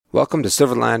Welcome to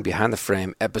Silverline Behind the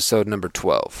Frame, episode number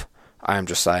 12. I am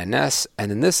Josiah Ness, and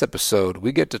in this episode,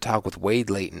 we get to talk with Wade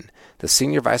Layton, the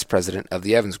Senior Vice President of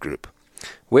the Evans Group.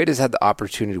 Wade has had the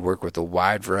opportunity to work with a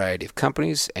wide variety of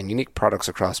companies and unique products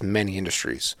across many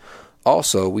industries.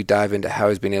 Also, we dive into how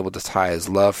he's been able to tie his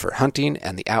love for hunting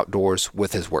and the outdoors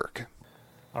with his work.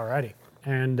 Alrighty.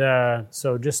 And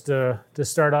so just to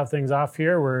start off things off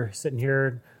here, we're sitting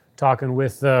here talking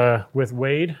with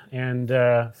Wade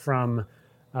and from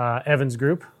Evans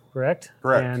Group, correct?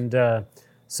 Correct. And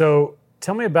so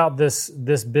tell me about this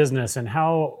business and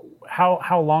how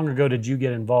long ago did you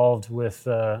get involved with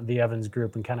the Evans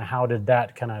Group, and kind of how did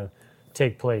that kind of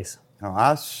take place? Now,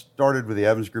 I started with the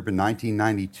Evans Group in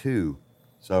 1992,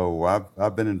 so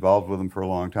I've been involved with them for a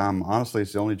long time. Honestly,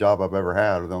 it's the only job I've ever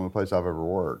had, or the only place I've ever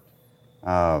worked.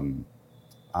 I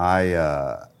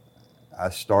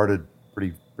started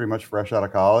pretty much fresh out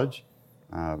of college.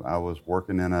 I was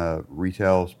working in a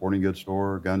retail sporting goods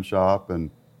store, gun shop, and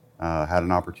had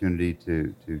an opportunity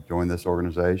to join this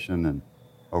organization. And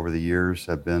over the years,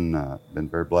 have been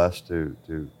very blessed to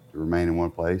remain in one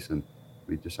place, and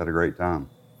we just had a great time.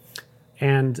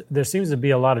 And there seems to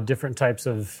be a lot of different types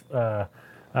of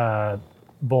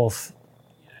both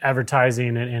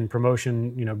advertising and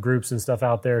promotion, groups and stuff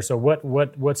out there. So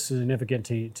what's significant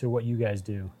to what you guys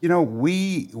do?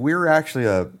 We're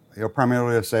actually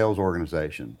primarily a sales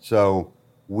organization. So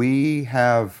we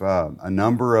have a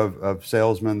number of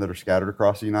salesmen that are scattered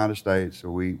across the United States. So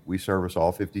we service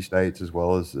all 50 states as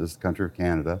well as the country of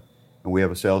Canada. And we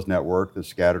have a sales network that's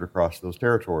scattered across those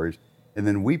territories. And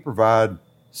then we provide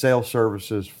sales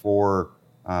services for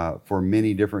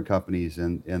many different companies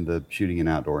in the shooting and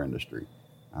outdoor industry.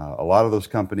 A lot of those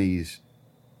companies,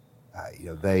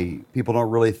 people don't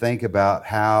really think about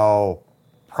how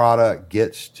product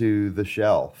gets to the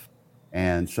shelf,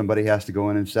 and somebody has to go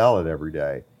in and sell it every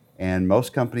day. And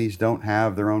most companies don't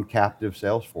have their own captive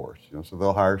sales force, so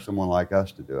they'll hire someone like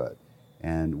us to do it.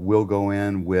 And we'll go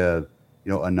in with,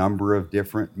 a number of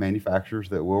different manufacturers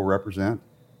that we'll represent,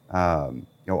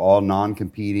 all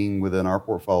non-competing within our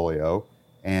portfolio.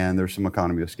 And there's some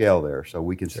economy of scale there, so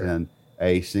we can send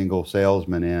a single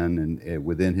salesman in and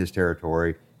within his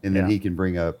territory, and then he can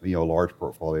bring up a large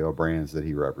portfolio of brands that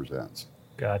he represents.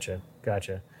 Gotcha.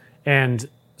 And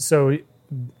so,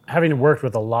 having worked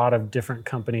with a lot of different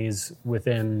companies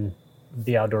within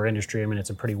the outdoor industry, I mean,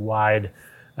 it's a pretty wide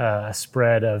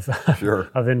spread of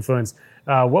of influence.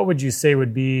 What would you say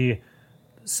would be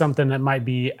something that might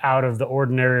be out of the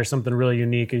ordinary, or something really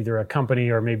unique, either a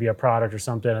company or maybe a product or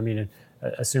something? I mean,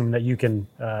 assume that you can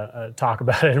talk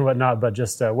about it and whatnot, but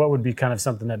just what would be kind of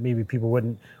something that maybe people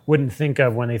wouldn't think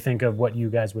of when they think of what you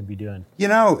guys would be doing?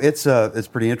 It's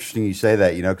pretty interesting you say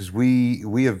that, because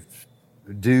we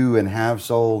have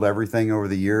sold everything over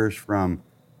the years from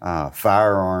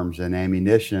firearms and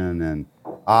ammunition and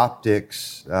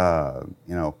optics,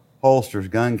 holsters,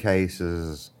 gun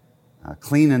cases,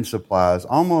 cleaning supplies,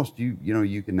 almost you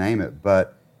can name it.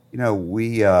 But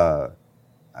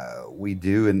we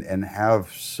do and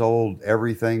have sold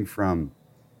everything from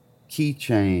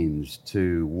keychains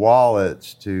to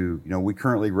wallets to, we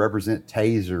currently represent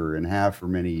Taser and have for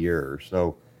many years.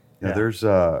 So, there's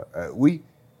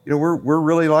we're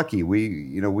really lucky.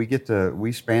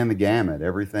 We span the gamut,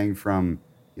 everything from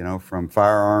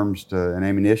firearms to and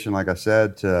ammunition, like I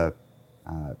said, to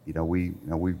we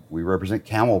represent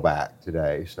Camelback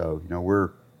today. So,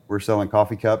 we're selling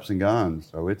coffee cups and guns,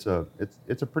 so it's a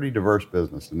pretty diverse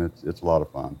business, and it's a lot of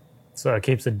fun. So it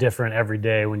keeps it different every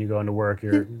day when you go into work.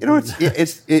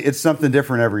 It's something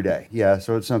different every day. Yeah,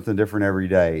 so it's something different every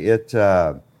day. It's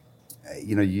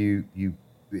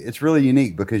really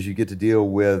unique because you get to deal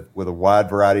with a wide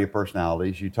variety of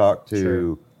personalities. You talk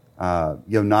to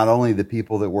not only the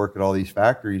people that work at all these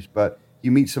factories, but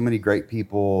you meet so many great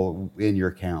people in your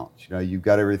accounts. You've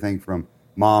got everything from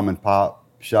mom and pop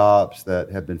shops that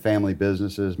have been family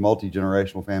businesses,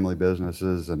 multi-generational family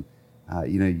businesses, and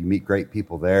you meet great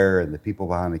people there, and the people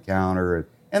behind the counter,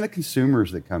 and the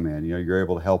consumers that come in. You're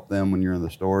able to help them when you're in the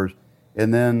stores,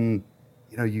 and then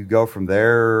you go from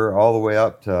there all the way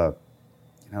up to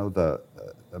the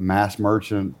mass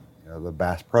merchant, the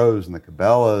Bass Pros and the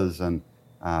Cabela's, and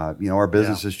our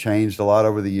business has changed a lot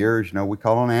over the years. We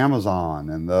call on Amazon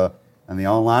and the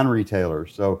online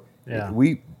retailers. So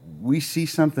we see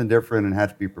something different and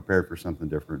have to be prepared for something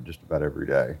different just about every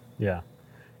day. Yeah.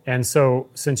 And so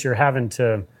since you're having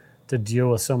to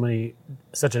deal with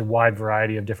such a wide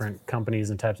variety of different companies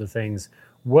and types of things,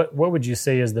 what would you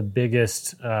say is the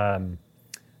biggest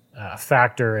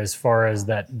factor as far as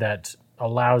that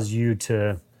allows you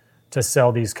to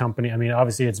sell these companies? I mean,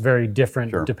 obviously it's very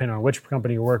different depending on which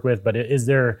company you work with, but is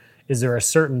there is there a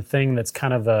certain thing that's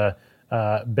kind of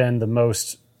been the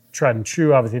most tried and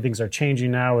true? Obviously, things are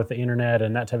changing now with the internet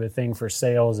and that type of thing for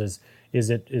sales. Is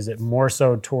it more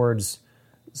so towards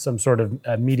some sort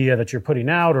of media that you're putting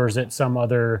out, or is it some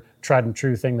other tried and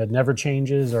true thing that never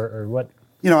changes, or what?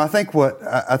 I think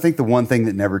the one thing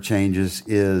that never changes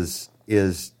is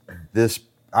this,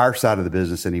 our side of the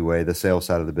business anyway, the sales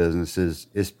side of the business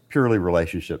is purely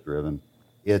relationship driven.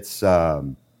 It's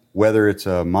whether it's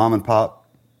a mom and pop,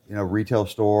 retail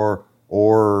store,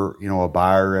 or a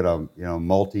buyer at a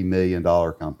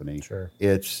multi-million-dollar company. Sure.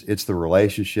 It's the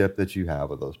relationship that you have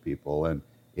with those people, and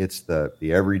it's the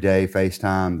everyday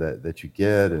FaceTime that you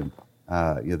get, and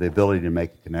the ability to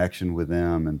make a connection with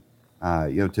them, and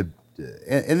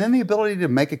and then the ability to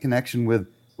make a connection with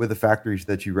the factories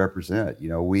that you represent.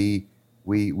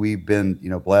 We've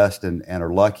been blessed and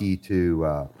are lucky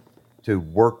to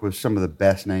work with some of the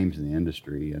best names in the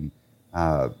industry, and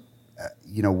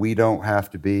we don't have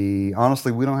to be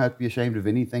ashamed of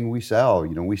anything we sell.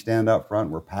 We stand up front.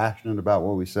 We're passionate about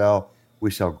what we sell. We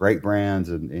sell great brands,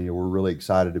 and we're really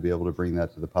excited to be able to bring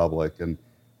that to the public, and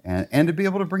to be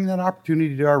able to bring that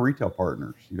opportunity to our retail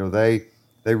partners.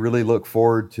 They really look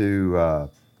forward to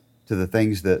the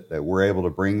things that we're able to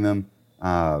bring them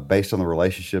based on the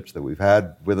relationships that we've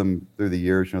had with them through the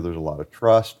years. There's a lot of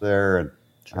trust there, and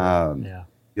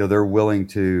they're willing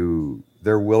to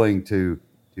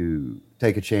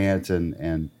take a chance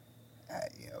and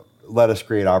let us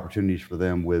create opportunities for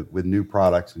them with new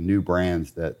products and new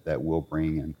brands that we'll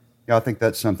bring. And I think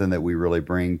that's something that we really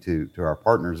bring to our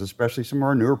partners, especially some of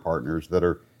our newer partners that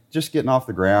are just getting off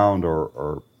the ground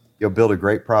or build a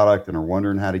great product and are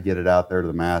wondering how to get it out there to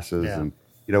the masses. Yeah. And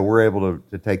we're able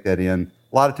to take that in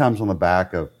a lot of times on the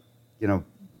back of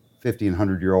 50 and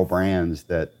 100-year-old brands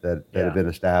that have been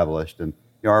established, and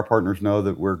our partners know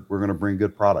that we're going to bring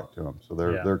good product to them, so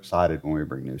they're excited when we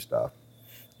bring new stuff.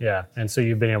 Yeah, and so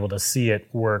you've been able to see it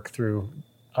work through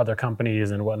other companies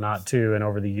and whatnot too, and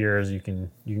over the years you can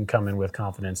come in with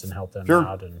confidence and help them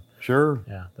out. And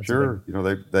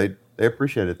they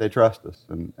appreciate it. They trust us,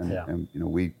 and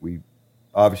we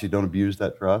obviously don't abuse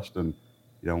that trust, and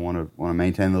want to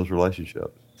maintain those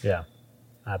relationships. Yeah,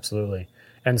 absolutely.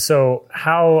 And so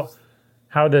how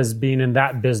does being in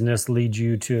that business lead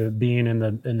you to being in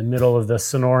the middle of the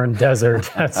Sonoran Desert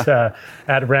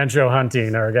at Rancho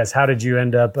Hunting? Or I guess, how did you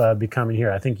end up becoming here?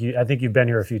 I think you've been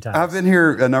here a few times. I've been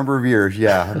here a number of years.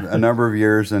 Yeah, a number of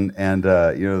years, and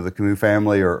the Camus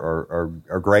family are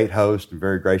great hosts, and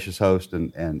very gracious hosts,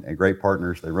 and great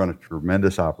partners. They run a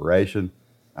tremendous operation.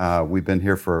 We've been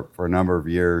here for a number of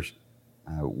years.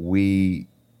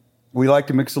 We like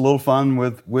to mix a little fun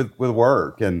with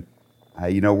work, and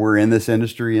we're in this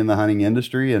industry, in the hunting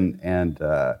industry, and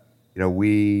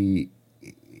we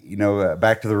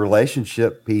back to the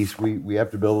relationship piece. We have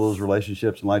to build those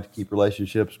relationships and like to keep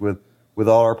relationships with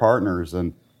all our partners,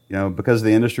 and because of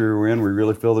the industry we're in, we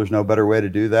really feel there's no better way to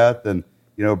do that than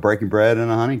breaking bread in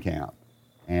a hunting camp,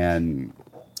 and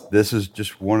this is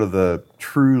just one of the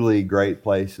truly great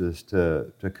places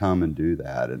to come and do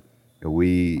that. And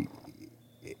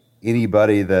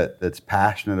anybody that's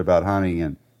passionate about hunting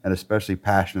and especially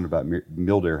passionate about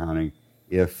mule deer hunting,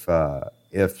 if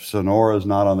Sonora is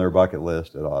not on their bucket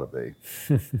list, it ought to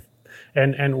be.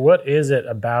 And what is it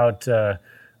about?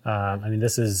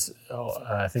 This is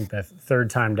I think the third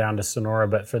time down to Sonora,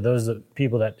 but for those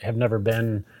people that have never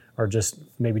been or just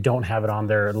maybe don't have it on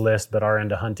their list but are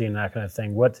into hunting and that kind of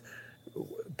thing,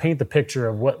 paint the picture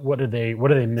of what are they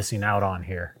missing out on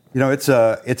here? It's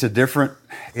a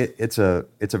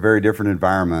very different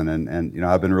environment, and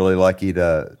I've been really lucky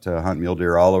to hunt mule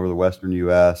deer all over the western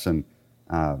U.S. and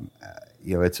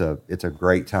it's a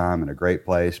great time and a great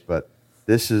place, but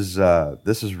this is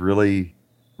really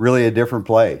a different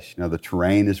place. The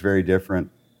terrain is very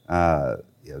different. The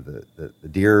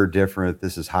deer are different.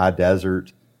 This is high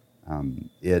desert.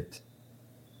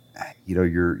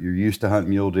 You're used to hunting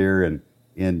mule deer in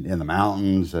the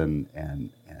mountains and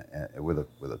with a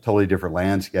totally different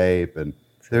landscape, and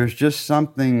there's just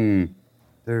something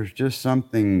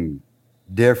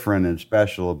different and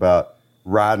special about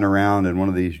riding around in one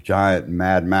of these giant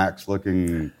Mad Max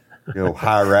looking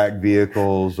high rack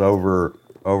vehicles over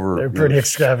they're pretty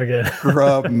extravagant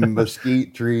scrub and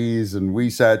mesquite trees and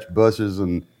Wasatch bushes,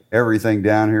 and everything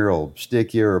down here will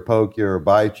stick you or poke you or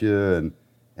bite you,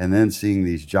 and then seeing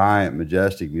these giant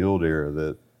majestic mule deer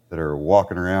that are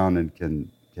walking around and can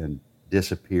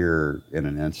disappear in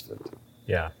an instant.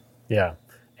 Yeah.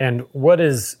 And what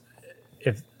is,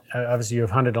 if obviously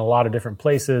you've hunted in a lot of different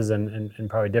places and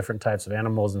probably different types of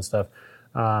animals and stuff,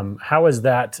 how is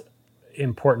that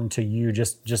important to you?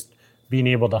 Just being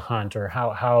able to hunt, or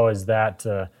how is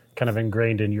that kind of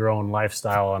ingrained in your own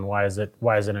lifestyle, and why is it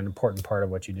an important part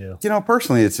of what you do?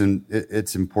 Personally, it's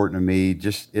important to me.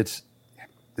 Just it's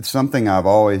something I've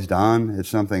always done. It's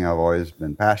something I've always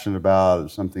been passionate about.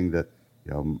 It's something that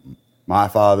my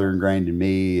father ingrained in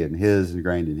me, and his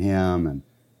ingrained in him, and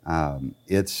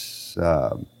it's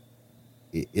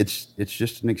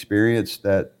just an experience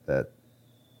that's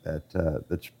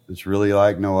really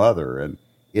like no other. And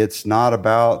it's not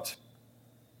about,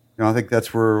 I think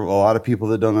that's where a lot of people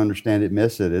that don't understand it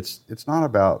miss it. It's not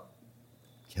about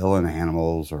killing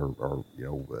animals or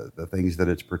the things that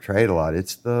it's portrayed a lot.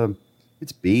 It's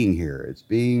being here. It's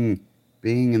being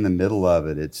in the middle of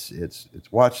it. It's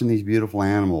watching these beautiful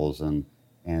animals and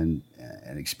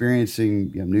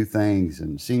experiencing new things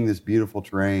and seeing this beautiful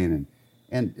terrain,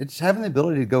 and it's having the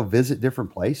ability to go visit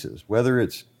different places, whether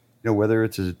it's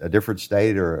a different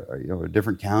state or a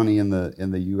different county in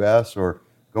the U.S. or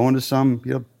going to some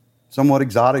somewhat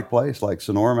exotic place like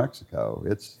Sonora, Mexico.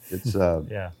 It's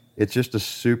it's just a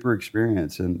super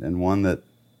experience and one that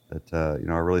I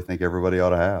really think everybody ought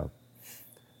to have.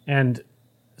 And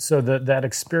so that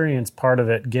experience part of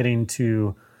it, getting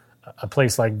to a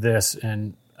place like this,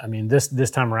 and I mean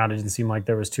this time around, it didn't seem like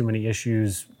there was too many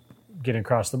issues getting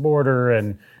across the border,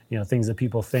 and things that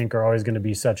people think are always going to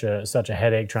be such a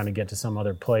headache trying to get to some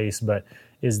other place. But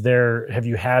have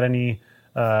you had any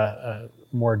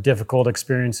more difficult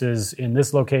experiences in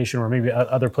this location, or maybe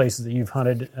other places that you've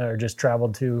hunted or just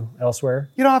traveled to elsewhere?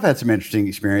 I've had some interesting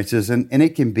experiences, and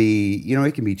it can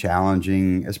be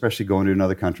challenging, especially going to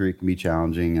another country. It can be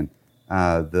challenging, and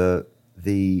the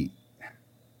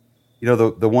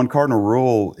one cardinal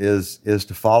rule is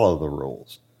to follow the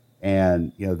rules.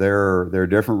 And there are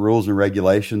different rules and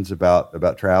regulations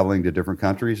about traveling to different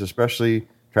countries, especially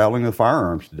traveling with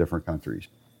firearms to different countries.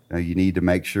 You need to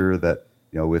make sure that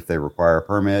if they require a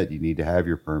permit, you need to have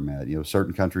your permit.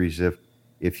 Certain countries,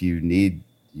 if you need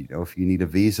a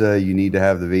visa, you need to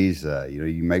have the visa.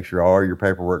 You make sure all your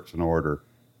paperwork's in order.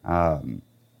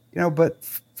 But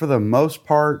for the most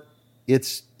part,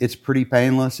 it's pretty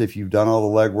painless if you've done all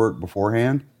the legwork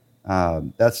beforehand.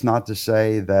 That's not to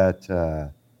say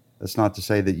that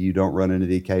you don't run into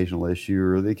the occasional issue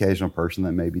or the occasional person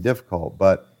that may be difficult,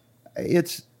 but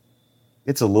it's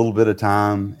a little bit of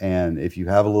time, and if you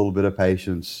have a little bit of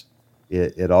patience,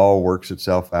 it all works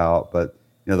itself out. But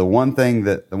the one thing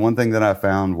that I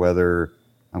found, whether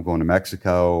I'm going to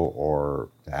Mexico or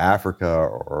to Africa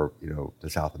or to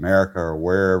South America or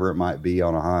wherever it might be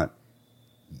on a hunt,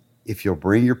 if you'll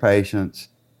bring your patience,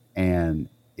 and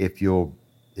if you'll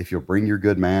bring your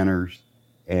good manners,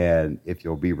 and if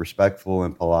you'll be respectful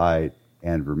and polite,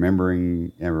 and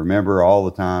remember all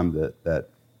the time that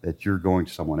you're going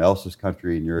to someone else's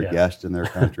country and you're a guest in their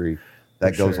country,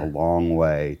 that goes a long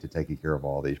way to taking care of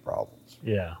all these problems.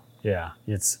 Yeah.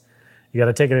 You got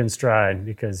to take it in stride,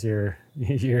 because you're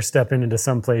stepping into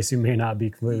some place you may not be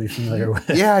completely familiar with.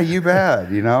 Yeah, you bet.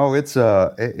 They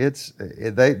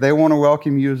want to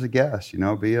welcome you as a guest.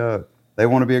 They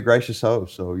want to be a gracious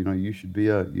host. So you should be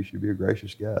a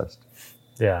gracious guest.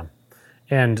 Yeah,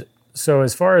 and so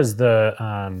as far as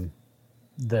the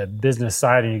business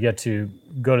side, and you get to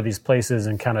go to these places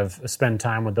and kind of spend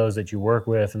time with those that you work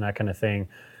with and that kind of thing,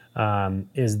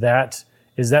 is that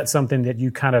something that you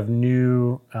kind of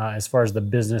knew as far as the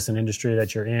business and industry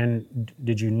that you're in?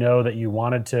 Did you know that you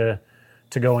wanted to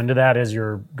go into that as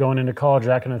you're going into college,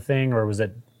 that kind of thing, or was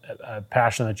it a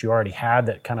passion that you already had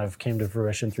that kind of came to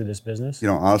fruition through this business?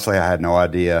 Honestly, I had no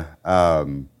idea.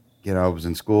 I was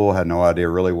in school, had no idea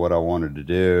really what I wanted to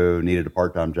do. Needed a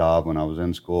part-time job when I was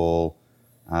in school.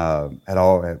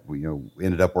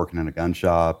 Ended up working in a gun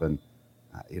shop, and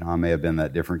I may have been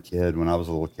that different kid. When I was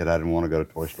a little kid, I didn't want to go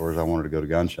to toy stores. I wanted to go to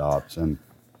gun shops, and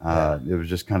it was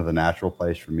just kind of the natural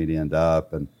place for me to end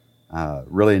up, and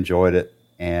really enjoyed it.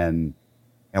 And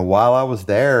while I was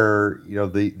there,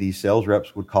 these sales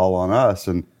reps would call on us,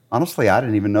 and honestly, I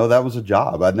didn't even know that was a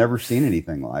job. I'd never seen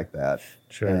anything like that.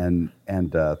 Sure. And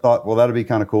thought, well, that'd be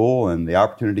kind of cool. And the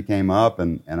opportunity came up,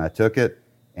 and I took it.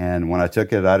 And when I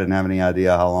took it, I didn't have any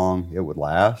idea how long it would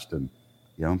last. And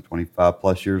 25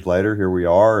 plus years later, here we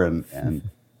are, and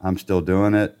I'm still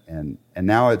doing it. And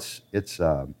now it's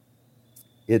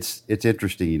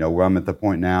interesting. Where I'm at the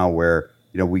point now where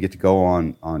we get to go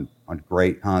on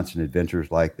great hunts and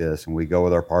adventures like this, and we go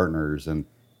with our partners, and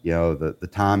the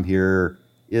time here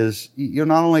is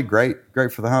not only great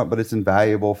for the hunt, but it's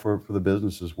invaluable for the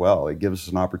business as well. It gives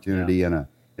us an opportunity in a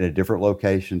different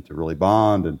location to really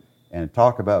bond and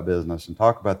talk about business and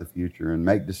talk about the future and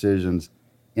make decisions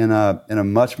in a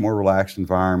much more relaxed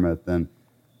environment than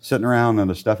sitting around in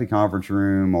a stuffy conference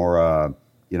room or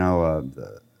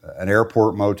an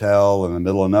airport motel in the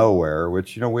middle of nowhere,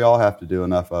 which, we all have to do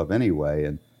enough of anyway.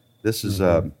 And this is,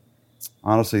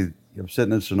 honestly,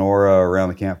 sitting in Sonora around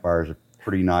the campfire is a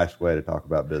pretty nice way to talk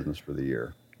about business for the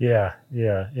year. Yeah.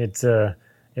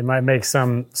 It might make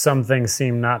some things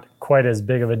seem not quite as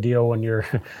big of a deal when you're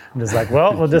just like,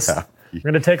 well, we'll just we're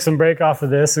going to take some break off of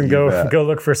this and go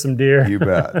look for some deer. You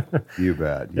bet.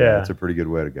 Yeah, it's a pretty good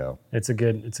way to go. It's a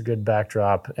good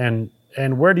backdrop. And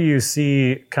where do you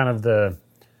see kind of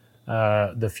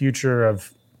the future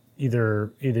of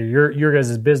either your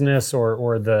guys' business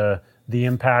or the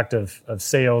impact of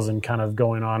sales and kind of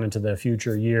going on into the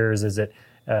future years? Is it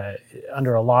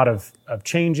under a lot of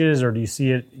changes, or do you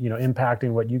see it,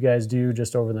 impacting what you guys do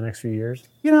just over the next few years?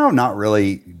 Not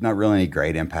really any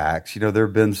great impacts. There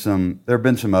have been some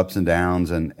ups and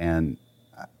downs, and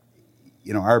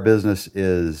our business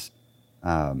is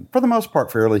for the most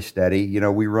part fairly steady.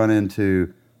 We run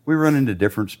into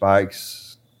different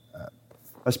spikes,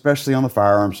 especially on the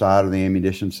firearm side or the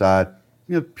ammunition side.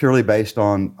 Purely based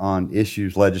on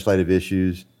issues, legislative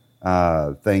issues.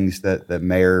 Things that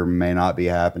may or may not be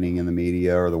happening in the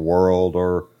media or the world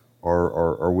or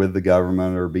with the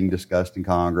government or being discussed in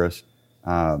Congress.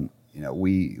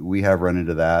 We have run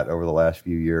into that over the last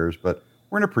few years, but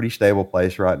we're in a pretty stable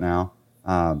place right now.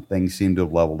 Things seem to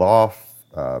have leveled off.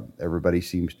 Everybody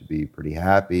seems to be pretty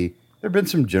happy. There have been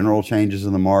some general changes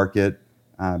in the market.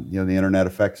 The internet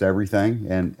affects everything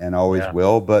and always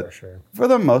will, but for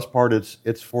the most part,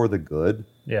 it's for the good.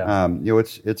 Yeah.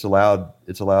 It's allowed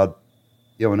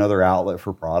another outlet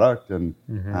for product, and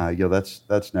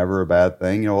that's never a bad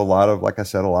thing. Like I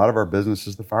said, a lot of our business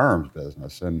is the firearms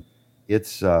business, and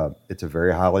it's a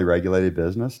very highly regulated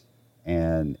business,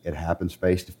 and it happens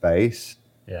face to face.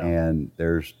 And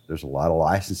there's a lot of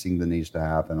licensing that needs to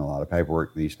happen, a lot of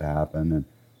paperwork that needs to happen, and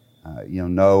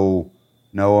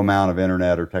no amount of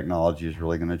internet or technology is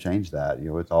really going to change that.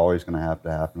 It's always going to have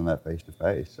to happen in that face to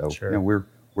face. So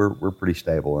we're pretty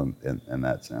stable in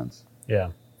that sense.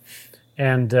 Yeah.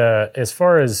 And as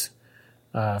far as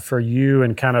for you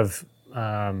and kind of,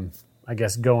 I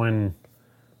guess, going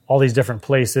all these different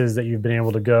places that you've been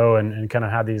able to go and kind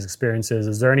of have these experiences,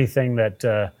 is there anything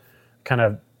that kind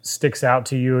of sticks out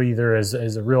to you either as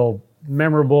a real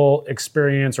memorable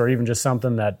experience or even just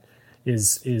something that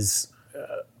is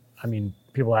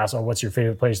people ask, what's your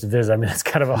favorite place to visit? It's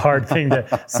kind of a hard thing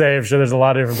to say. I'm sure there's a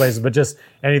lot of different places, but just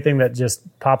anything that just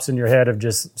pops in your head of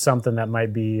just something that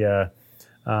might be,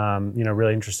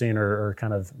 really interesting or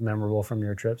kind of memorable from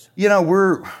your trips.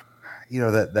 We're,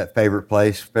 that favorite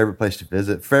place to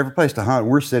visit, favorite place to hunt.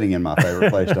 We're sitting in my favorite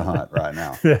place to hunt right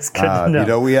now. That's good to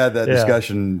know. We had that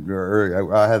discussion,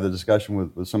 or I had the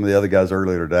discussion with some of the other guys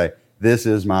earlier today. This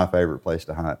is my favorite place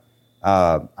to hunt.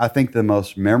 I think the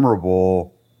most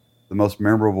memorable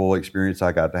experience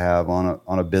I got to have on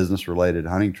a business related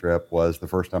hunting trip was the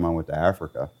first time I went to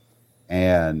Africa,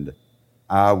 and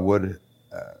I would,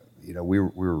 we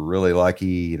were really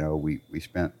lucky. We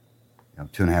spent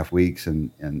 2.5 weeks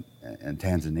in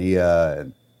Tanzania,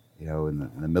 and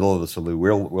in the middle of the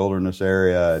Selous wilderness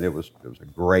area, and it was a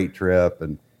great trip.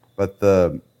 But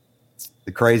the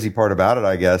crazy part about it,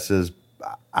 I guess, is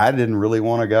I didn't really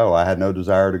want to go. I had no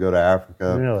desire to go to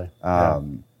Africa. Really? I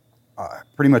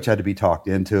pretty much had to be talked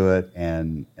into it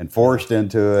and forced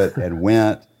into it and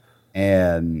went.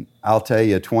 And I'll tell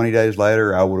you, 20 days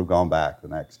later, I would have gone back the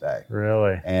next day.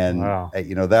 Really? And, wow.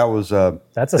 That was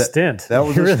that's a stint. That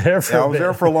was you were there for I was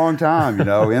there for a long time,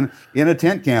 in a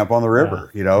tent camp on the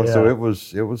river, so it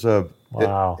was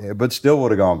wow. But still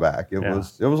would have gone back. It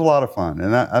was a lot of fun.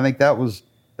 And I think that was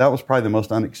probably the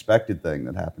most unexpected thing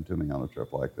that happened to me on a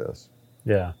trip like this.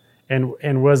 Yeah.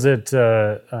 And was it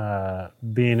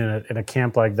being in a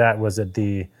camp like that? Was it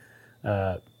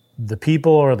the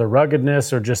people or the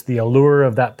ruggedness or just the allure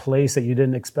of that place that you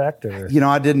didn't expect? Or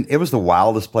I didn't. It was the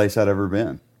wildest place I'd ever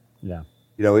been. Yeah.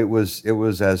 It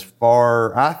was as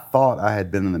far. I thought I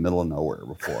had been in the middle of nowhere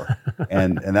before,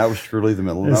 and that was truly the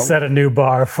middle of nowhere. It set a new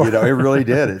bar for it really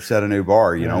did. It set a new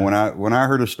bar. When I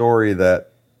heard a story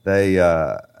that they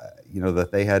that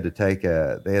they had to take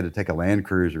a Land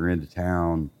Cruiser into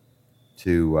town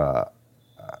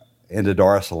into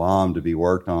Dar es Salaam to be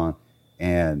worked on,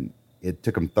 and it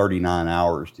took them 39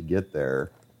 hours to get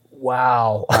there.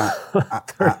 Wow.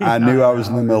 I knew I was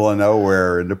in the middle of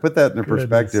nowhere. And to put that into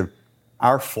perspective,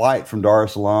 our flight from Dar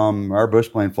es Salaam, our bush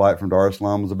plane flight from Dar es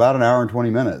Salaam was about an hour and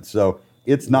 20 minutes. So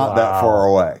it's not that far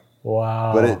away.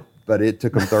 Wow. But it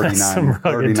took them 39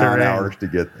 hours to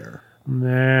get there.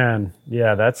 Man.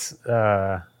 Yeah, that's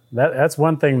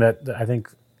one thing that I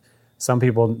think some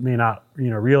people may not,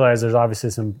 realize. There's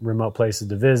obviously some remote places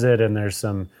to visit and there's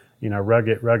some,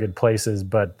 rugged places,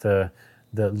 but the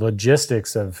the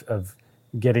logistics of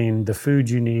getting the food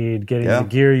you need, getting Yeah. the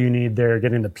gear you need there,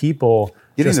 getting the people,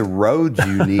 Getting the roads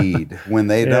you need when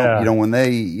they don't, Yeah.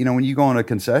 when you go on a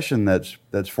concession that's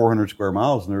 400 square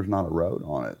miles and there's not a road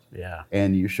on it. yeah,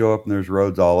 And you show up and there's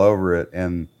roads all over it.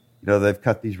 And, they've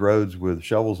cut these roads with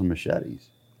shovels and machetes.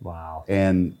 wow,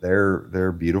 And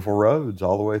they're beautiful roads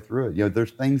all the way through it.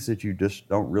 There's things that you just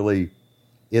don't really,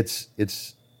 it's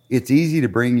easy to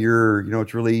bring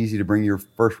it's really easy to bring your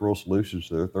first world solutions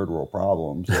to their third world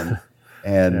problems.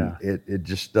 And it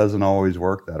just doesn't always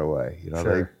work that way.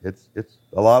 Sure. It's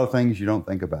a lot of things you don't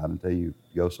think about until you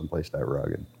go someplace that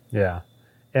rugged. yeah.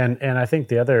 And I think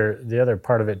the other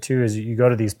part of it too is you go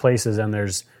to these places and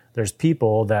there's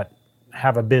people that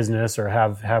have a business or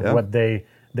have what they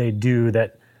do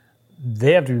that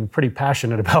they have to be pretty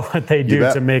passionate about what they do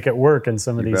to make it work in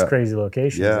some of these crazy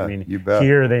locations. Yeah, I mean, you bet.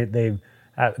 here they've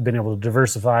been able to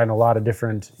diversify in a lot of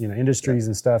different industries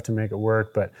and stuff to make it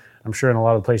work. But I'm sure in a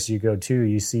lot of the places you go to,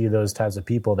 you see those types of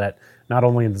people that not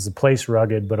only is the place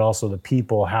rugged, but also the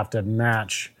people have to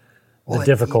match the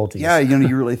difficulties. Yeah,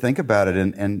 you really think about it,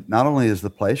 and not only is the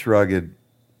place rugged,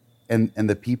 and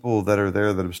the people that are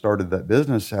there that have started that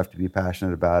business have to be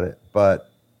passionate about it, but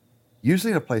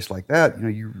usually in a place like that,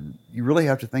 you really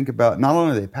have to think about not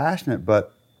only are they passionate,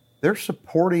 but they're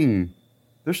supporting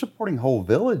whole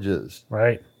villages,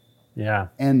 Right. Yeah.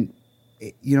 and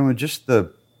just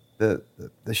the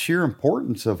sheer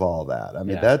importance of all that. I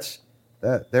mean,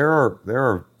 there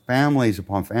are families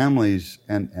upon families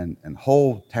and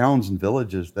whole towns and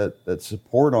villages that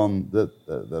support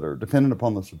that are dependent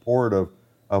upon the support of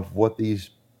what these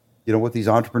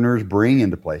entrepreneurs bring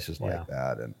into places like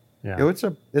that. And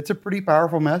it's a pretty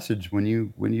powerful message when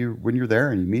you're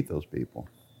there and you meet those people.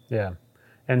 Yeah.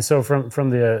 And so from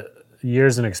the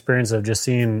years and experience of just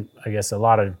seeing, I guess, a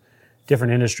lot of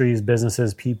different industries,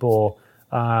 businesses, people,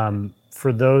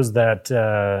 for those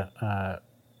that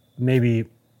maybe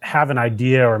have an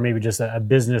idea or maybe just a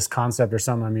business concept or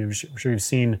something. I mean, I'm sure you've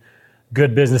seen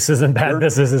good businesses and bad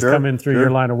businesses come in through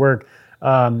your line of work.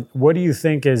 What do you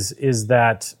think is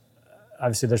that?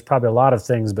 Obviously, there's probably a lot of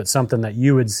things, but something that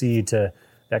you would see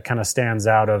that kind of stands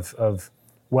out of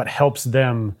what helps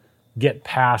them get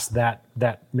past that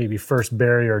maybe first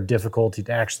barrier or difficulty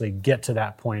to actually get to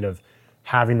that point of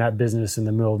having that business in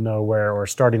the middle of nowhere or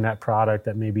starting that product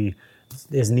that maybe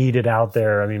is needed out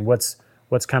there. I mean, what's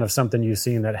kind of something you've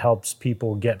seen that helps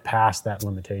people get past that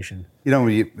limitation? When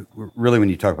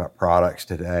you talk about products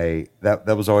today, that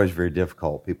was always very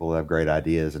difficult. People have great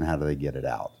ideas, and how do they get it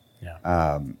out?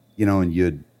 Yeah. And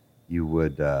you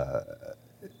would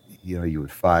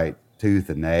fight tooth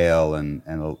and nail, and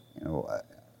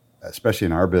especially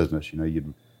in our business,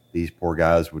 these poor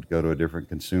guys would go to a different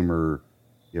consumer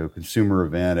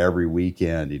event every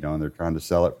weekend, and they're trying to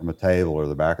sell it from a table or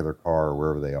the back of their car or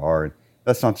wherever they are. And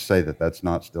that's not to say that that's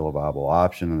not still a viable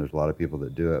option, and there's a lot of people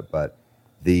that do it. But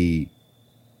the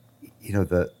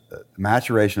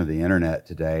maturation of the internet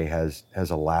today has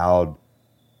allowed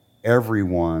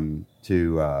everyone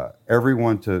to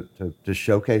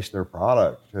showcase their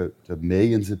product to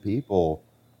millions of people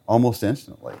almost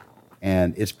instantly.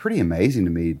 And it's pretty amazing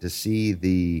to me to see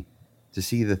the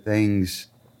things,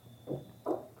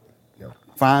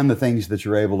 find the things that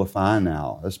you're able to find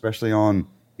now, especially on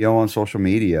social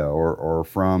media or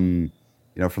from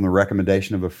the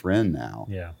recommendation of a friend now.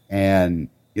 Yeah. And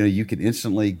you can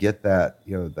instantly get that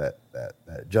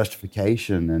that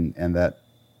justification and that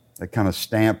kind of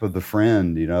stamp of the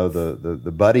friend,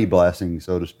 the buddy blessing,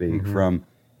 so to speak, from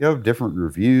different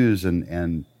reviews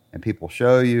and people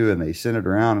show you and they send it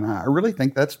around. And I really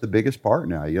think that's the biggest part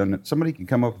now. Somebody can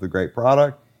come up with a great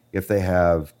product if they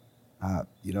have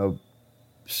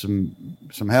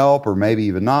some help, or maybe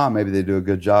even not. Maybe they do a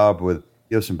good job with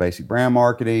some basic brand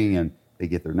marketing, and they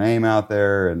get their name out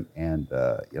there and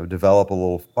develop a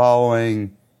little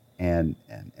following, and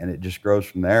it just grows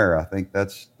from there. I think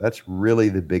that's really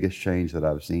the biggest change that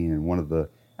I've seen, and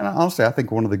honestly, I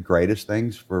think one of the greatest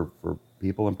things for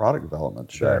people in product development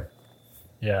today. Sure.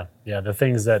 Yeah. The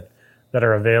things that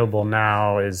are available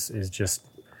now is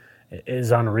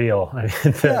unreal. I mean,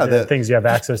 the things you have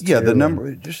access to. Yeah, the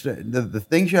number, just the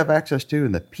things you have access to,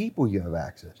 and the people you have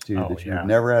access to that you've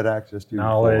never had access to.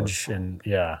 Knowledge before. And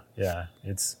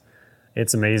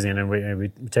it's amazing, and we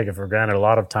take it for granted a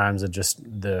lot of times. That just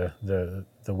the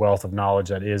wealth of knowledge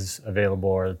that is available,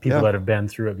 or the people that have been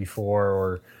through it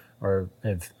before, or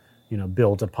have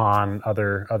built upon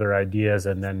other ideas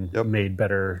and then made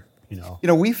better.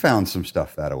 We found some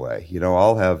stuff that way.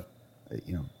 I'll have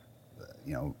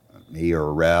me or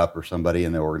a rep or somebody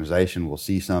in the organization will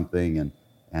see something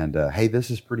and hey,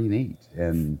 this is pretty neat,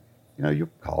 and you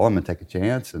call them and take a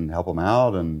chance and help them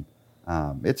out. And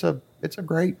it's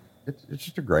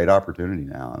just a great opportunity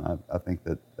now. And I think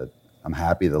that I'm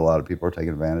happy that a lot of people are taking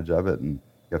advantage of it. And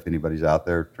if anybody's out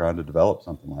there trying to develop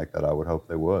something like that, I would hope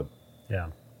they would. Yeah.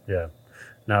 Yeah.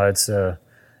 No, it's the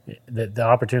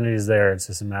opportunity is there. It's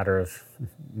just a matter of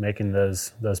making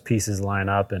those pieces line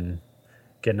up and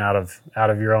getting out of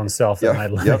your own self that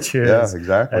might limit you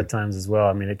exactly. at times as well.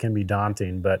 I mean, it can be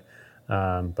daunting, but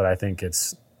I think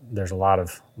there's a lot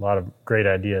of great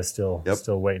ideas still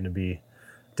waiting to be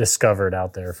discovered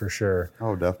out there for sure.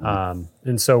 Oh, definitely.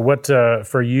 And so what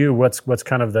for you, what's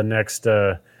kind of the next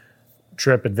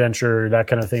trip, adventure, that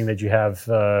kind of thing that you have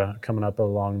coming up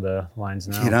along the lines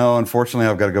now? Unfortunately,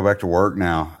 I've got to go back to work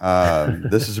now.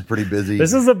 This is a pretty busy.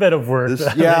 This is a bit of work.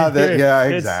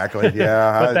 Exactly.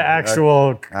 Yeah, but the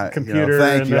actual computer.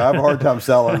 Thank you. I have a hard time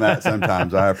selling that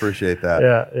sometimes. I appreciate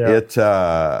that.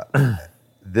 Yeah.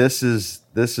 This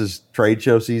is trade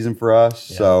show season for us,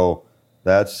 so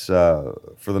that's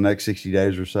for the next 60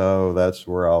 days or so. That's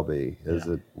where I'll be.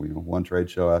 One trade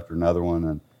show after another one,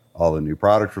 and all the new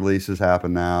product releases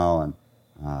happen now, and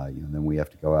then we have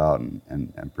to go out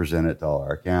and present it to all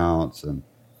our accounts, and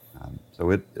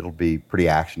so it'll be pretty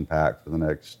action packed for the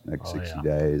next 60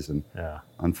 days. And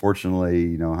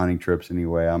unfortunately, hunting trips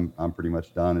anyway, I'm pretty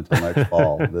much done until next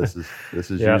fall. This is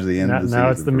usually the end of the season. Now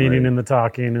it's the meeting and the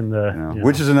talking and the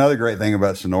which is another great thing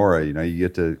about Sonora. You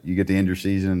get to end your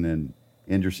season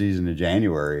in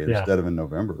January instead of in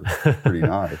November. It's pretty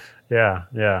nice.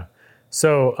 Yeah.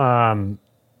 So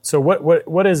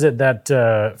what is it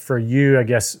that for you, I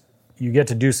guess, you get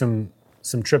to do some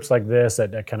trips like this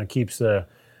that kind of keeps the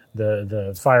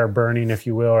fire burning, if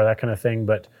you will, or that kind of thing.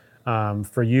 But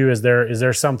for you, is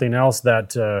there something else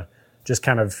that just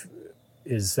kind of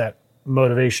is that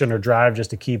motivation or drive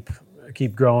just to keep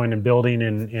growing and building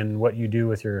in what you do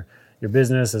with your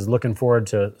business, is looking forward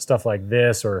to stuff like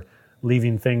this, or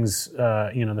leaving things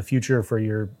in the future for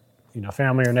your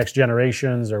family or next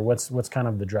generations, or what's kind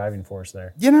of the driving force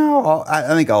there?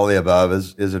 I think all the above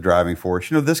is a driving force.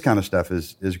 This kind of stuff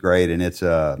is great, and it's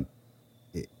a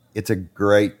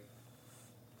great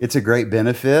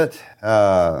benefit.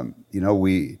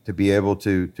 We to be able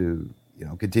to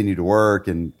continue to work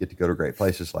and get to go to great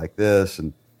places like this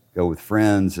and go with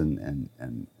friends and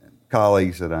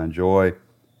colleagues that I enjoy.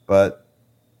 But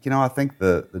I think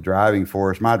the driving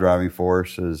force, my driving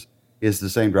force, is the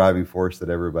same driving force that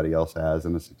everybody else has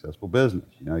in a successful business.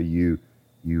 You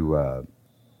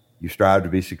strive to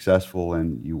be successful,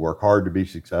 and you work hard to be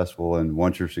successful. And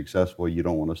once you're successful, you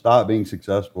don't want to stop being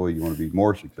successful. You want to be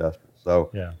more successful.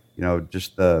 So,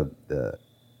 just the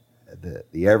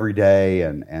everyday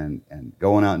and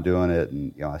going out and doing it.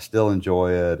 And, I still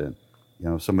enjoy it. And,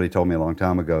 somebody told me a long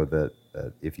time ago that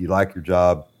if you like your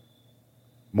job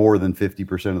more than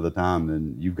 50% of the time,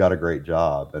 then you've got a great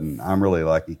job. And I'm really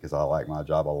lucky because I like my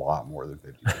job a lot more than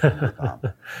 50% of the time.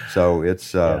 So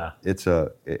it's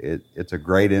a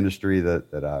great industry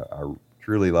that I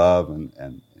truly love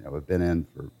and have been in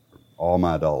for all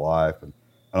my adult life. And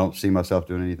I don't see myself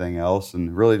doing anything else,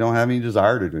 and really don't have any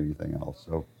desire to do anything else.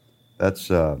 So that's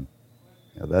been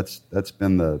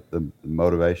the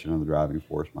motivation and the driving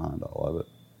force behind all of it.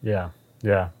 Yeah.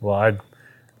 Well,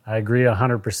 I agree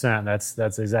 100%.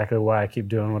 That's exactly why I keep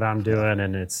doing what I'm doing,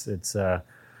 and it's to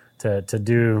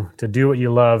do what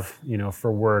you love,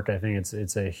 for work. I think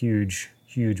it's a huge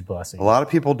blessing. A lot of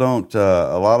people don't get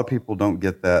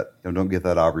that don't get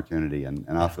that opportunity, and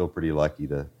I feel pretty lucky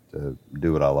to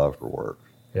do what I love for work.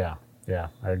 Yeah,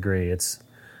 I agree.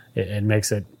 It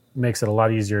makes it a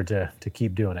lot easier to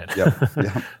keep doing it. Yep.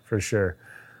 For sure.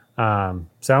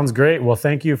 Sounds great. Well,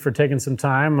 thank you for taking some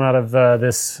time out of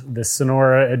this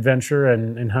Sonora adventure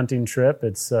and hunting trip.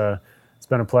 It's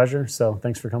been a pleasure. So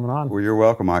thanks for coming on. Well, you're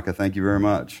welcome, Micah. Thank you very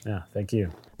much. Yeah, thank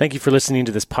you. Thank you for listening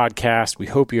to this podcast. We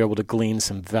hope you're able to glean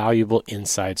some valuable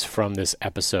insights from this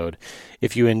episode.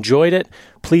 If you enjoyed it,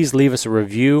 please leave us a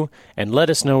review and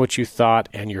let us know what you thought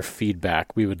and your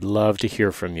feedback. We would love to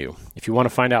hear from you. If you want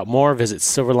to find out more, visit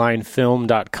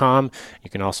silverlinefilm.com. You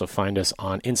can also find us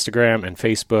on Instagram and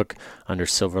Facebook under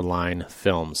Silverline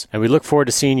Films. And we look forward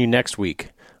to seeing you next week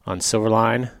on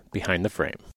Silverline Behind the Frame.